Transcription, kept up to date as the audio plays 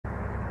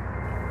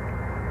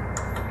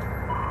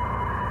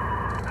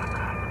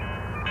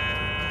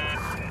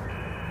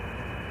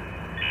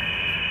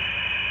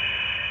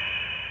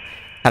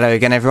Hello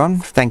again everyone,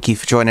 thank you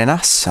for joining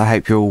us. I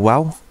hope you're all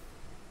well.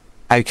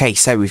 Okay,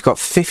 so we've got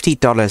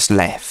 $50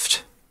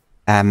 left.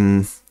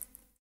 No,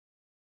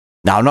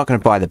 I'm not going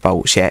to buy the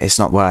bolts yet, it's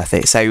not worth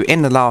it. So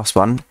in the last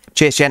one,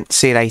 cheers gent,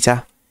 see you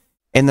later.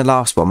 In the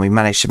last one we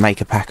managed to make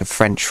a pack of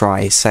French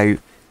fries, so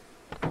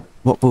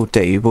what we'll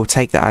do, we'll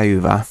take that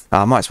over.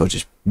 I might as well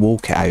just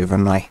walk it over,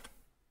 and it's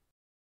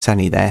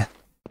only there.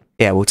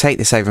 Yeah, we'll take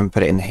this over and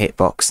put it in the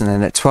hitbox, and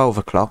then at 12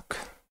 o'clock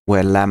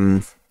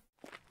we'll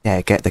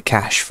yeah, get the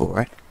cash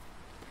for it.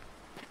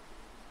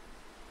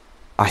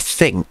 I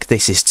think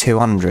this is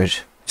 200.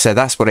 So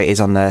that's what it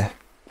is on the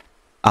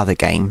other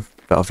game.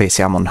 But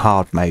obviously I'm on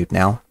hard mode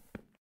now.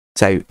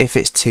 So if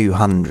it's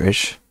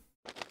 200,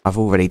 I've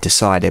already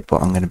decided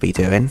what I'm going to be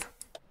doing.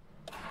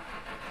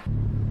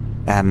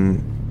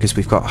 Because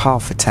we've got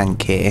half a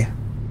tank here.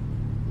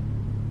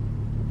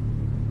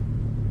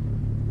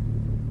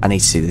 I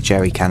need to do the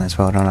jerry can as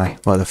well, don't I?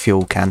 Well, the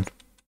fuel can.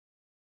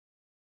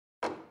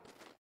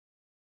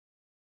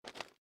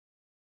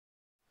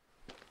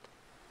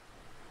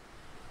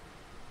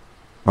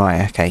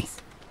 Right, okay.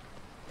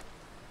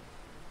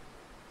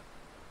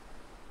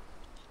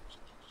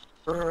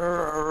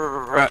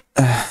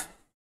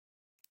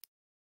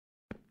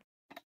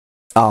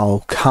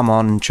 Oh, come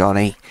on,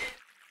 Johnny.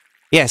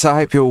 Yes, I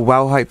hope you're all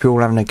well. Hope you're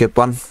all having a good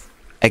one.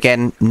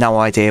 Again, no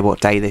idea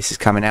what day this is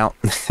coming out.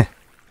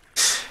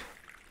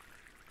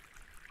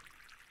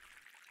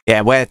 Yeah,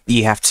 where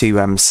you have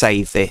to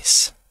save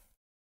this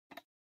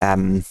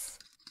kind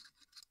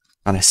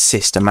of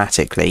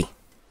systematically.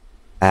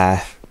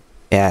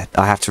 Yeah,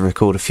 I have to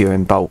record a few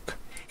in bulk.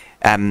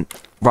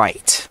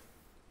 Right.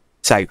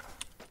 So,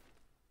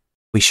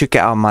 we should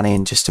get our money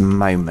in just a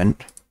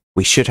moment.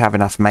 We should have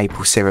enough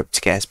maple syrup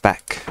to get us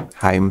back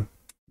home.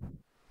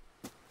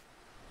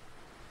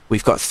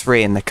 We've got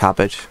 3 in the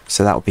cupboard,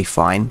 so that'll be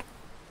fine.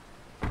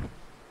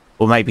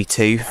 Or maybe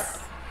 2.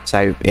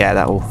 So, yeah,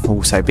 that will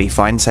also be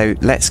fine. So,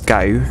 let's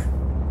go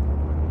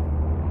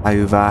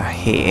over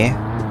here.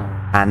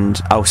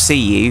 And I'll see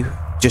you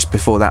just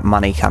before that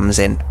money comes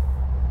in.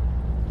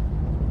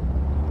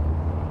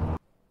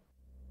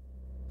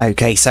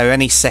 Okay, so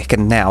any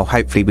second now,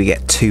 hopefully we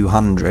get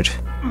 200.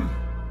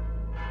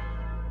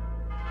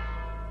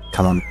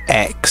 Come on,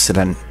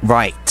 excellent.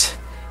 Right,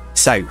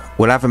 so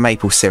we'll have a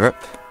maple syrup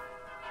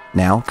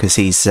now, because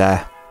he's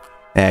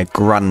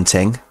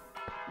grunting.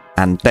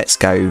 And let's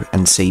go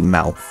and see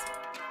Mel.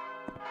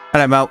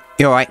 Hello Mel,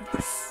 you alright?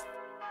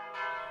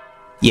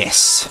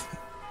 Yes,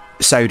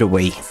 so do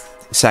we.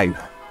 So,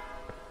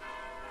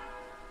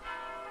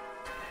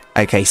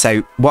 okay,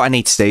 so what I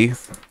need to do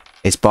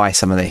is buy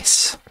some of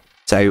this.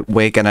 So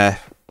we're gonna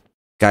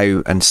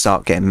go and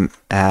start getting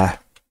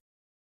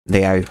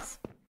Leo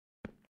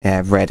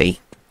ready.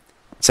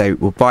 So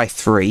we'll buy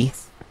 3,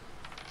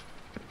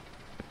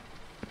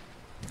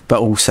 but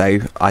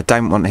also I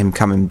don't want him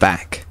coming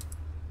back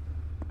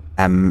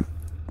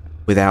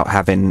without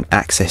having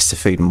access to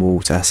food and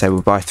water. So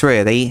we'll buy 3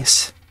 of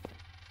these,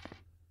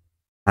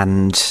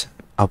 and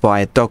I'll buy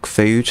a dog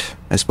food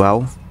as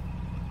well.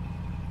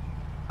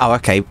 Oh,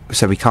 okay.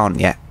 So we can't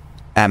yet.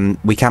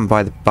 We can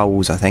buy the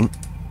bowls, I think.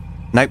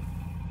 Nope.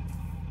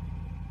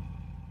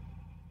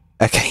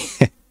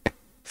 Okay.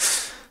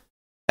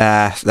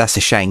 That's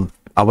a shame.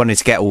 I wanted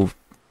to get all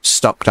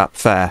stocked up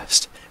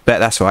first, but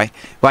that's all right.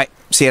 Right,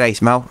 see you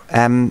later, Mel.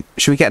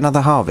 Should we get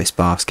another harvest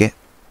basket?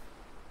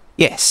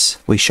 Yes,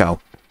 we shall.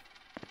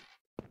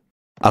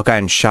 I'll go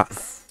and shut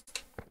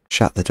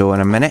the door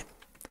in a minute.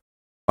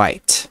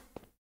 Right.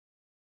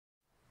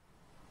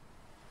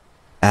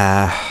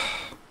 That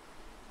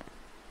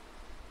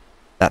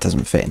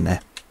doesn't fit in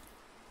there.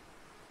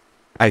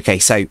 Okay,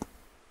 so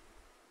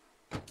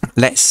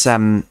let's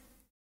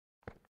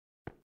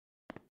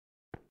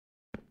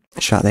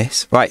shut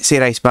this. Right, see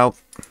you later, Mel.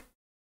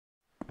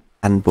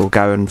 And we'll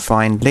go and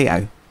find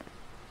Leo.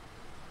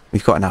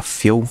 We've got enough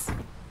fuel.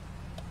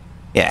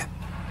 Yeah.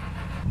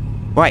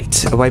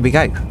 Right, away we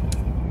go.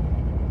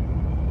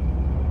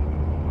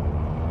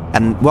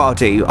 And what I'll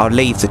do, I'll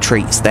leave the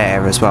treats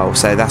there as well.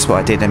 So that's what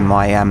I did in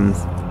my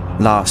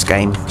last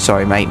game.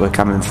 Sorry, mate, we're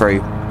coming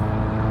through.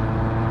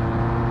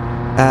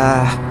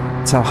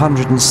 So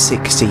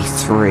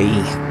 163.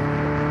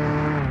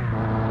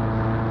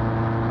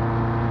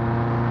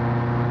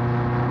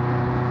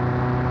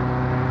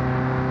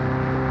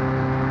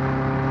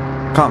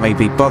 Can't really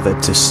be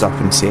bothered to stop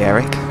and see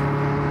Eric.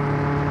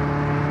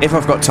 If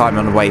I've got time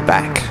on the way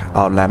back,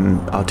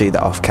 I'll do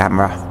that off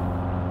camera.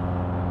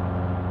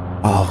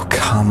 Oh,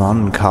 come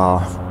on,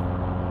 car.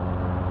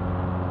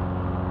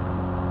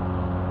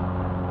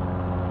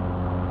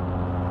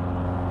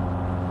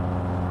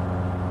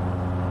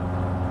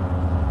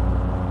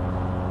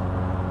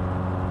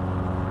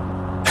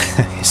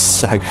 It's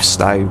so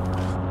slow.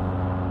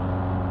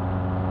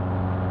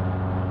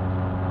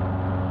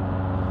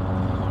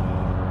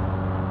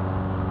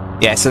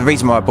 Yeah, so the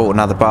reason why I bought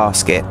another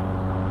basket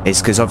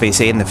is because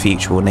obviously in the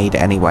future we'll need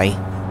it anyway.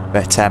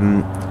 But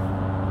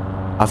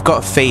I've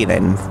got a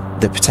feeling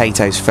the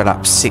potatoes fill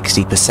up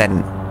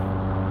 60%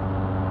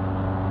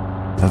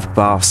 of the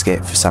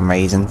basket for some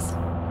reason.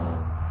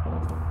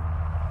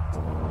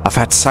 I've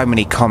had so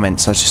many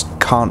comments, I just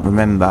can't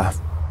remember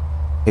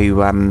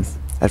who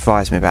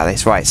advised me about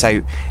this. Right,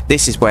 so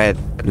this is where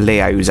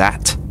Leo's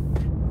at,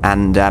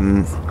 and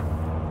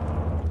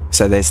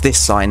so there's this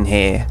sign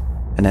here,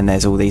 and then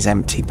there's all these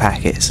empty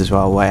packets as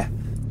well where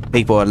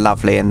people are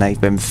lovely and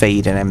they've been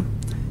feeding him.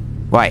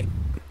 Right.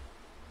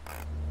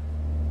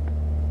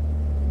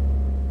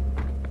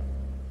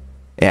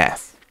 Yeah.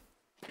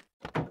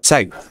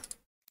 So,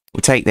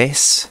 we'll take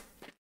this.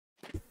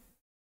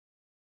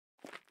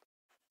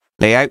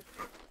 Leo.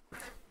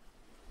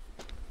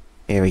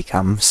 Here he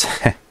comes.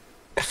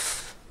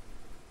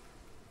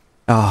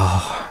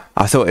 Oh,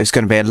 I thought it was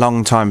going to be a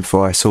long time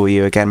before I saw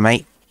you again,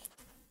 mate.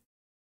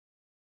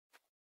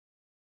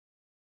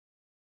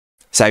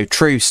 So,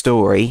 true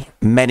story,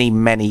 many,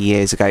 many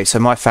years ago. So,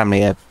 my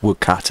family are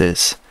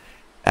woodcutters.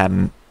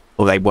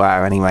 Or they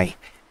were, anyway.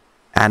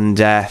 And,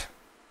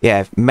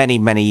 yeah, many,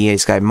 many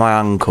years ago, my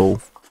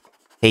uncle,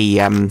 he,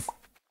 there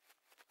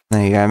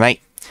you go,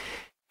 mate.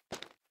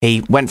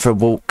 He went for a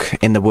walk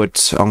in the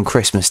woods on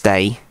Christmas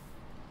Day.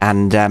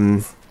 And,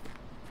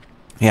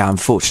 yeah,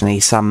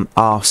 unfortunately, some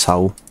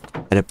arsehole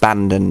had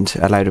abandoned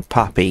a load of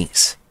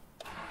puppies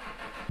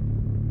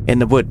in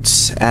the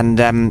woods. And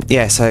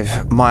yeah, so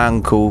my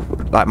uncle,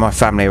 like my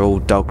family, are all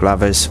dog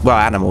lovers, well,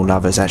 animal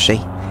lovers actually.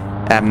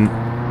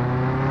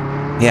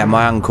 Yeah,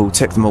 my uncle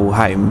took them all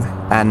home,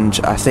 and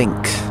I think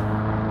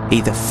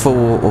either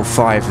 4 or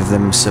 5 of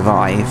them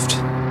survived.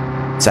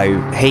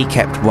 So he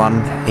kept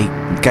one, he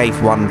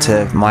gave one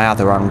to my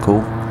other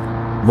uncle,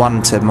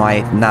 one to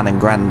my nan and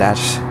granddad,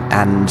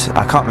 and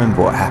I can't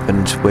remember what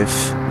happened with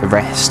the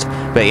rest,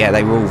 but yeah,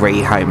 they were all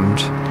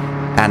rehomed.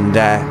 And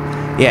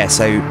yeah,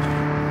 so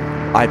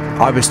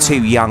I was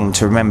too young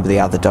to remember the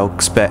other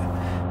dogs, but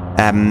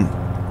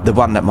the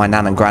one that my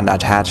nan and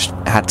granddad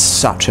had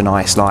such a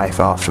nice life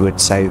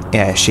afterwards, so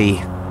yeah,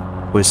 she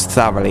was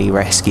thoroughly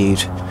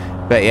rescued.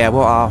 But yeah,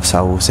 what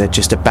arseholes had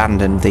just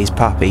abandoned these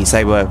puppies.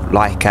 They were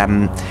like,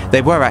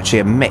 they were actually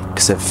a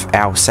mix of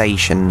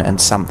Alsatian and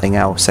something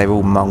else. They were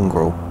all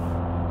mongrel.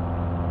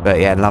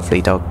 But yeah,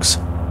 lovely dogs.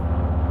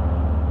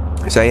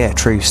 So yeah,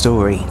 true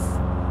story.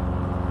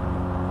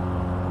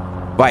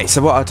 Right,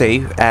 so what I'll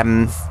do,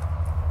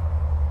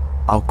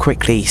 I'll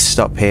quickly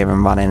stop here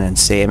and run in and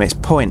see him. It's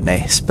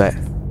pointless, but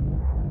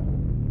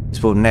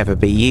we'll never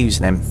be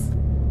using him.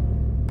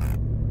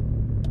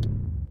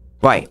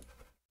 Right.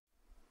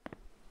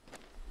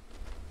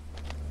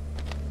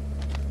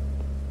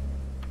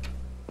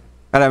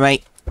 Hello,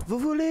 mate. Vous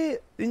voulez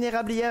une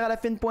érablière à la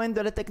fine pointe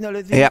de la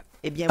technologie? Yep.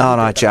 Eh bien,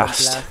 Aren't I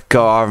just?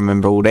 God, I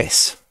remember all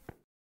this.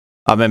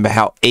 I remember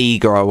how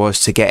eager I was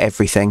to get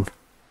everything.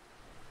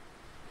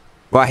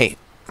 Right.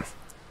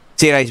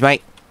 See you later,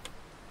 mate.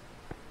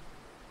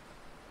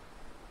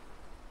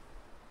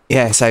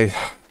 Yeah, so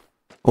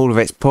all of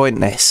it's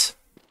pointless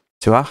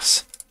to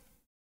us.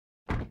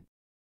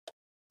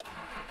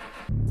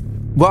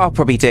 What I'll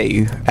probably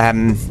do,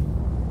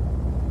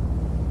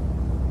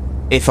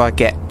 if I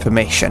get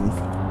permission,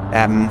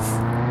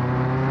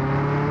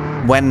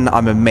 when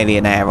I'm a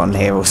millionaire on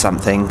here or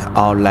something,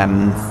 I'll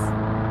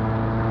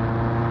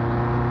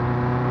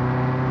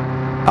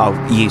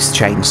use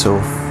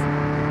chainsaw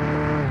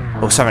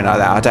or something like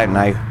that. I don't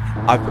know.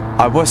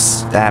 I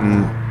was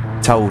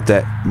told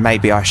that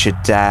maybe I should.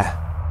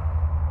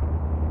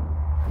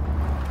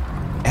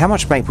 How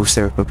much maple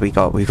syrup have we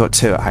got? We've got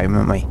 2 at home,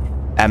 haven't we?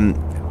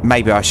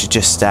 Maybe I should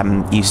just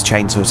use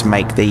chainsaw to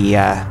make the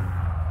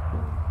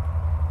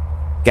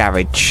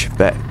garage,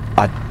 but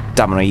I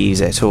don't want to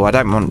use it at all. I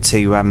don't want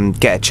to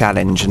get a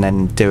challenge and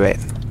then do it,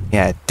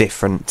 yeah,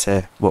 different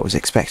to what was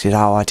expected.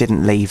 Oh, I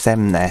didn't leave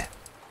them there.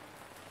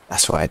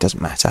 That's why it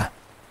doesn't matter.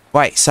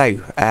 Right,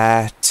 so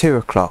 2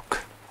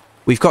 o'clock.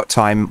 We've got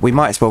time. We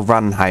might as well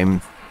run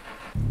home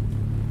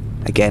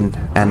again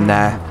and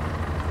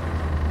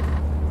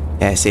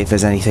yeah, see if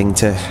there's anything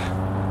to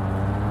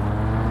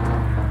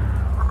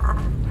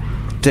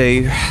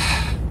do.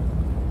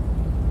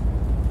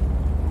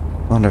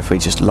 Wonder if we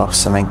just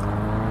lost something.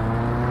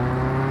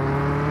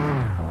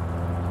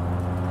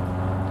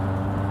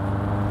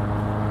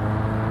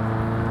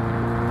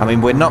 I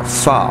mean, we're not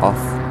far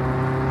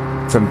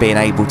from being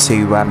able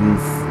to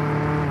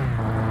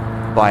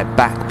buy a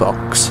back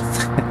box.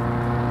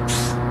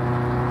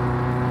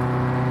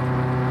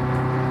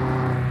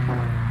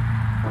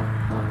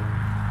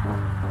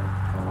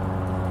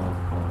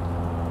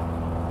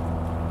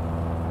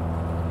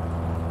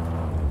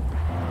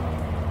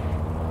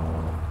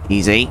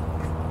 Easy.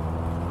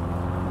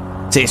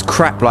 See, it's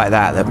crap like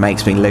that that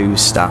makes me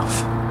lose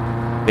stuff.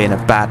 Being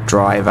a bad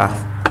driver.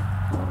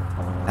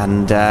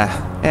 And,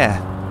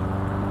 yeah.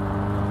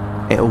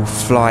 It all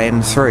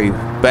flying through.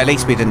 But at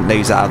least we didn't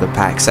lose that other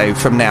pack. So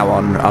from now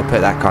on, I'll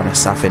put that kind of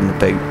stuff in the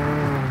boot.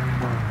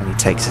 Only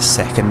takes a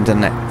second,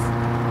 doesn't it?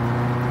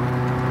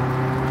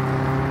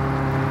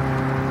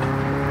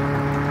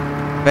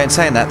 But in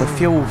saying that, the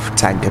fuel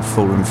tank had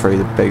fallen through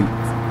the boot.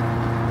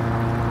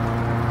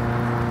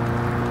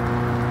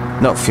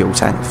 Not fuel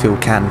tank, fuel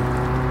can.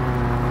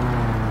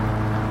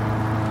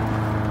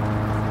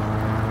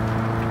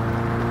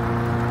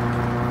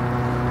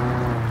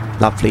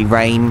 Lovely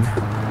rain,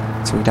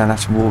 so we don't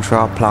have to water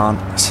our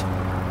plants.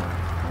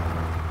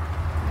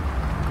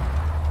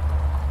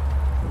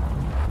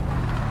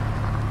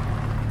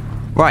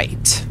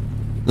 Right,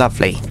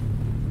 lovely.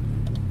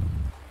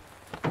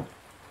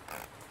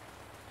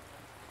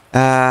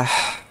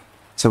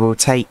 So we'll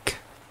take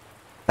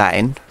that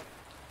in.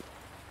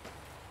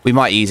 We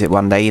might use it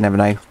one day, you never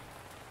know.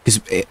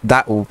 Because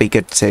that will be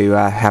good to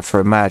have for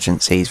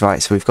emergencies,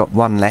 right? So we've got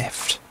one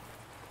left.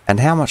 And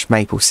how much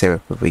maple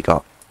syrup have we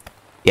got?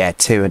 Yeah,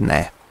 2 in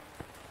there.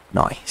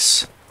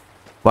 Nice.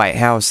 Wait,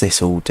 how's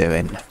this all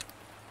doing?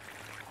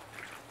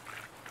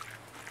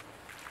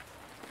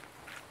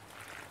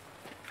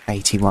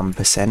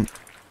 %81.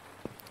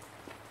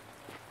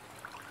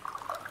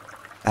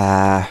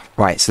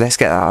 Right, so let's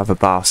get that other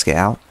basket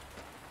out.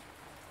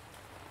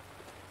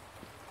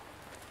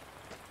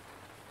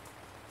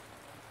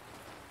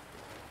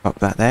 Pop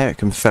that there, it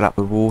can fill up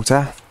with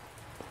water.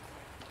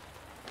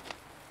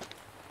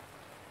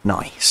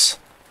 Nice.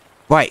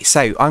 Right,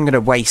 so I'm going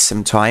to waste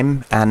some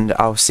time and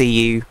I'll see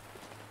you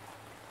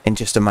in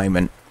just a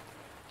moment.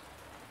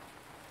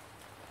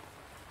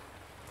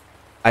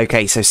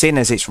 Okay, so seeing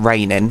as it's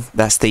raining,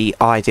 that's the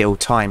ideal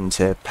time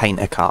to paint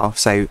a car.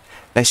 So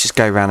let's just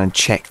go around and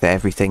check that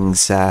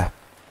everything's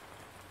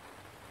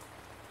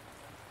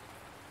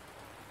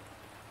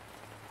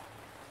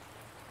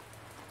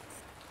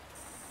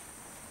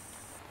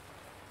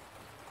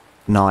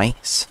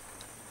nice.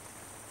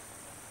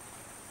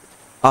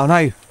 Oh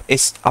no,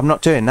 I'm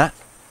not doing that.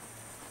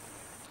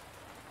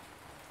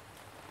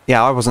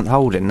 Yeah, I wasn't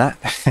holding that.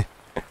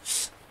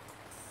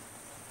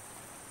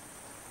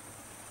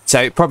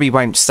 So it probably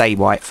won't stay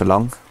white for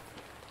long.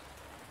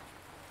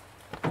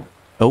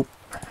 Oh.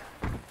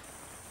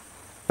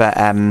 But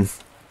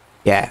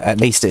yeah, at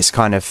least it's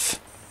kind of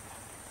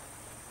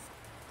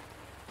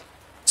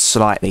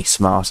slightly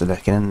smarter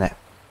looking, isn't it?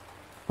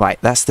 Right,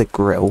 that's the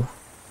grill.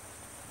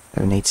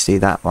 So we need to do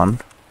that one.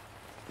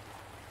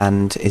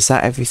 And is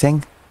that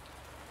everything?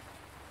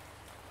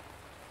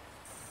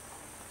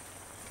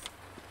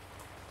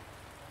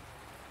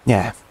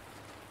 Yeah.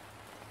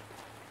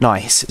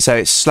 Nice. So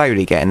it's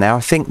slowly getting there. I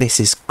think this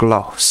is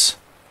gloss.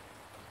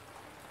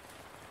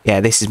 Yeah,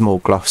 this is more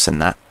gloss than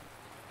that.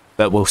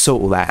 But we'll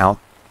sort all that out.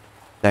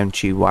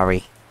 Don't you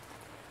worry.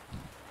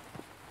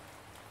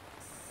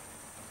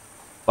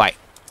 Right.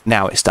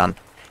 Now it's done.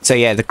 So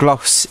yeah, the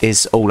gloss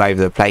is all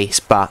over the place,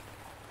 but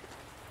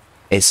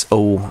it's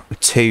all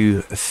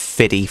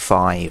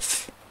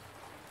 255.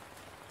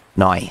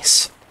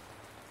 Nice.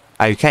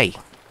 Okay.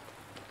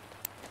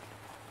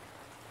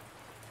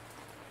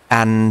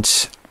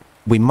 And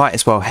we might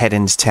as well head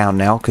into town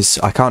now because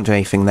I can't do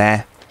anything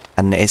there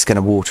and it's going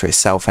to water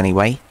itself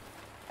anyway.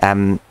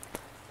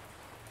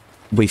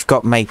 We've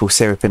got maple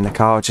syrup in the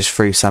car, just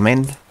threw some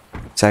in.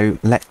 So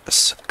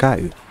let's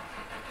go.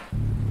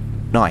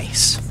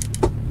 Nice.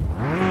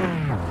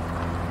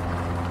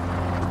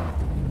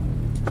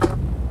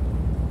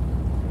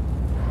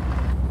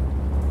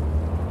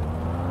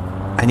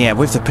 And yeah,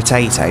 with the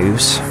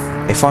potatoes,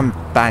 if I'm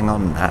bang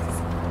on that,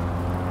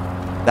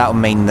 that'll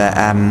mean that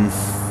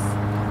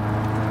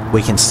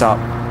we can start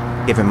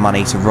giving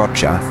money to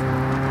Roger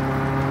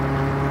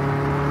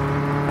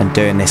and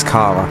doing this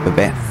car up a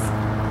bit.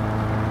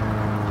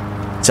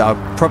 So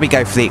I'll probably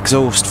go for the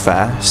exhaust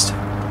first.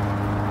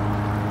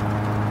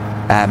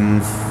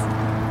 And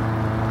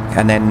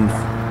then,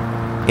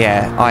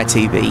 yeah,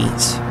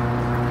 ITBs.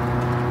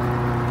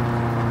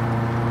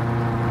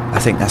 I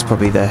think that's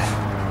probably the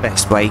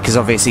best way, because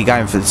obviously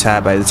going for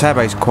the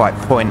turbo's quite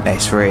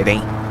pointless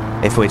really,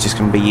 if we're just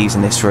going to be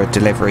using this for a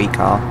delivery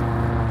car.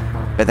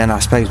 But then I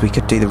suppose we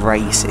could do the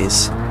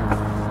races.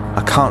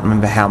 I can't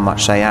remember how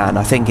much they earn.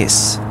 I think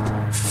it's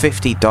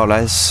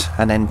 $50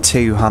 and then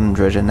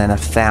 200 and then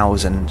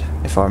 1,000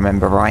 if I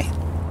remember right.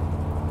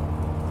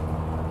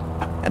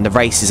 And the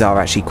races are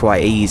actually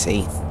quite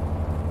easy,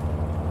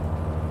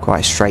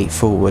 quite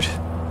straightforward.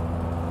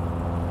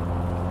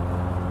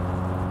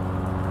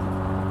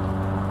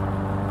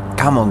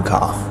 Come on,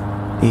 car,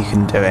 you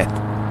can do it.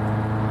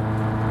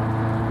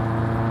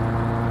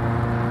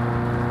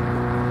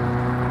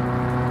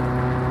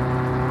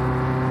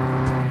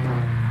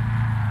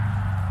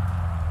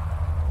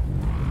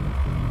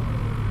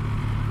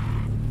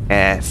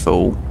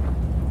 Careful.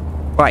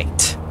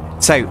 Right,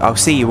 so I'll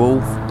see you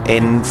all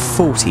in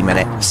 40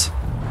 minutes.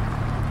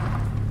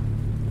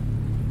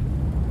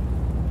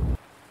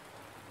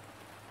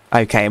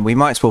 Okay, and we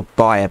might as well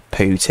buy a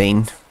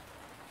poutine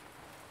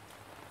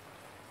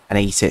and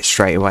eat it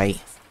straight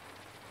away.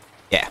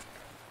 Yeah.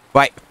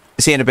 Right,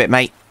 see you in a bit,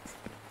 mate.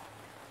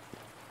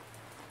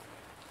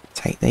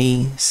 Take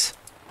these.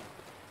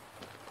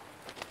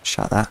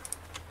 Shut that.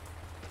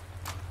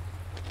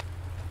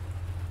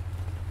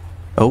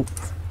 Oh.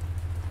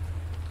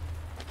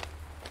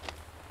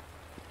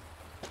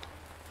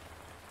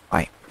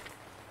 Right.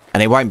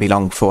 And it won't be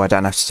long before I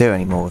don't have to do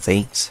any more of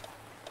these.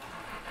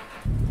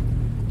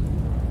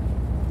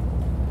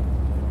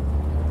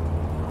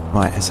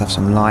 Right, let's have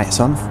some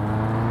lights on.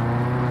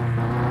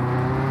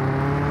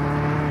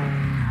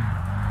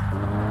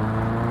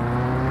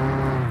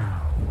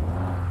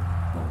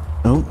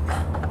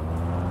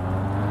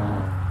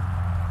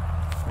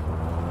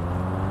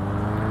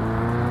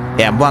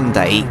 Yeah, and one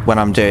day when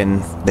I'm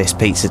doing this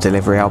pizza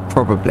delivery, I'll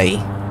probably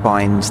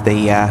find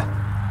the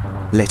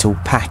little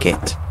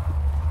packet.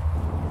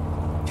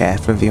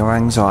 Careful of your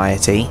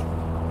anxiety.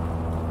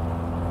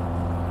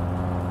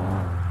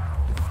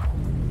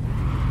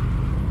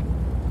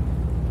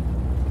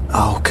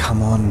 Oh,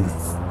 come on.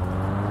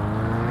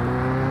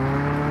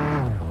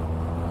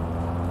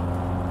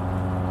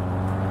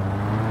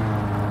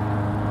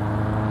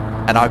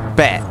 And I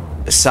bet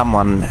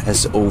someone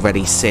has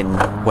already seen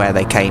where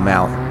they came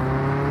out.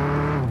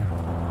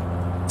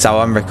 So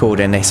I'm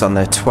recording this on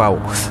the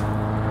 12th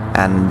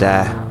and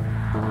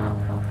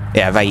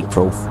yeah, of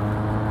April.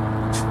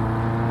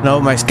 And I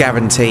almost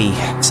guarantee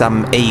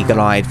some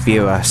eagle-eyed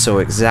viewer saw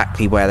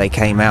exactly where they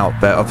came out,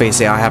 but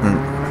obviously I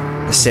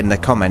haven't seen the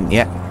comment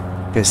yet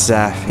because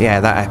yeah,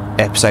 that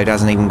episode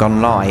hasn't even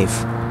gone live.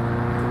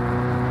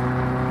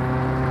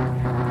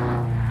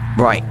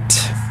 Right.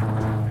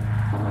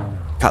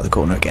 Cut the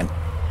corner again.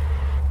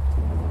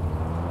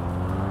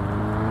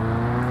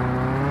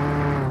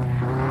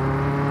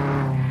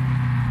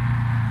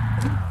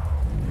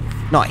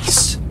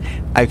 Nice.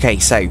 Okay,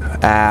 so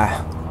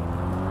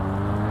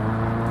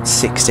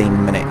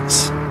 16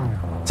 minutes.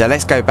 So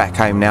let's go back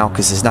home now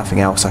because there's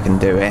nothing else I can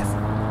do here.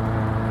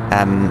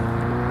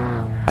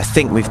 I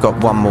think we've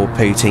got one more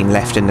poutine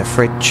left in the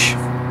fridge.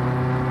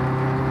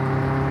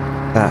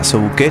 That's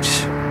all good.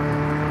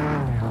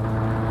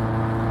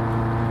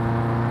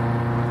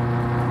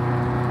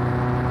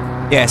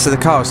 Yeah, so the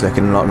car's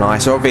looking a lot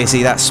nicer.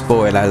 Obviously that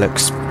spoiler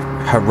looks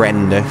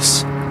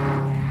horrendous,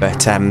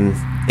 but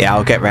yeah,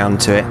 I'll get round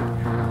to it.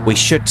 We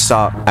should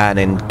start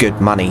earning good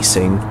money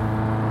soon.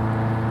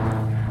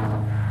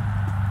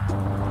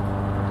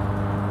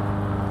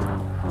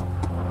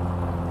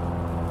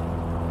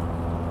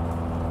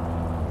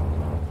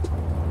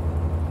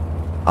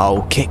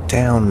 Oh, kick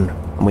down.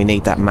 And we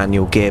need that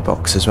manual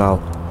gearbox as well.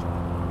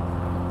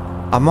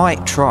 I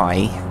might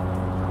try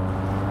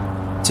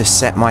to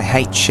set my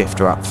H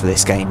shifter up for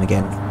this game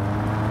again.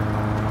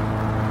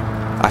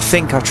 I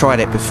think I've tried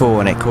it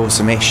before and it caused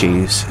some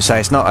issues. So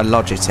it's not a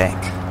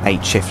Logitech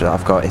H shifter that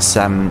I've got. It's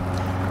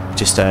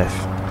just a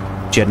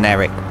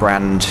generic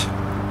brand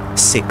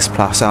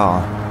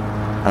 6+R.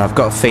 And I've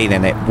got a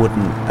feeling it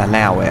wouldn't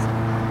allow it.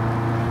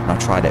 I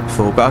tried it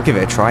before, but I'll give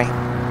it a try.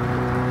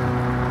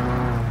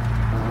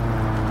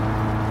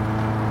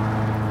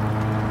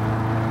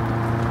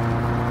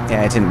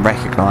 Yeah, I didn't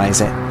recognise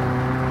it.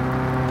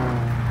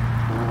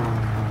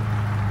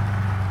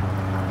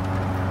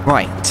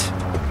 Right.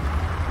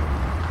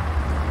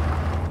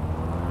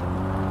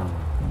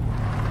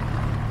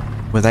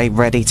 Were they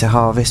ready to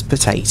harvest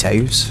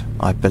potatoes?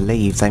 I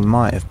believe they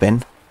might have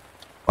been.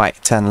 Right,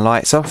 turn the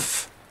lights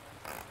off.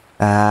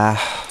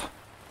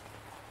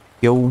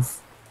 Fuel.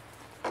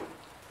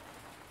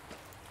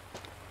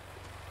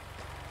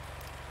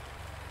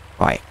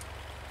 Right.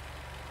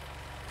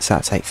 So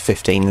that'll take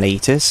 15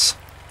 litres.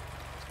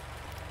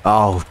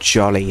 Oh,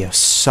 jolly, you're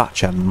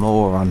such a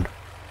moron.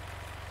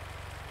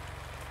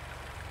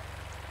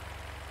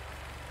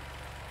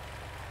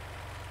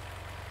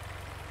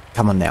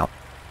 Come on now.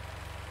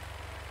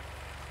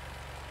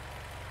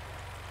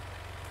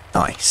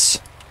 Nice.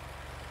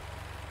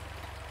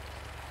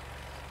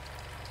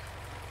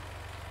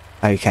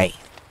 Okay.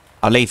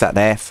 I'll leave that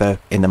there for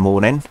in the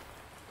morning.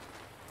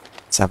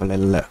 Let's have a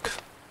little look.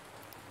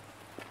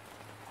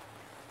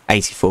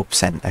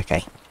 84%,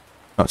 okay.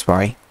 Not to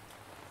worry.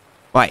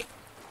 Right.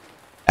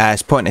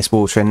 It's pointless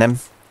watering them.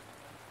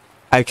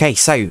 Okay,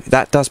 so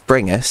that does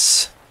bring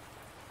us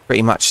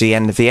pretty much to the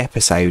end of the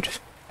episode.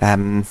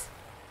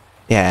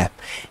 Yeah.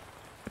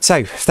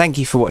 So, thank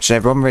you for watching,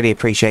 everyone. Really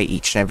appreciate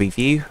each and every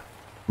view.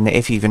 And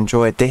if you've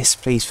enjoyed this,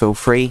 please feel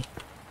free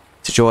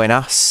to join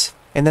us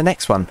in the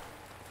next one.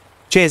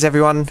 Cheers,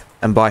 everyone,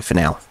 and bye for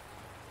now.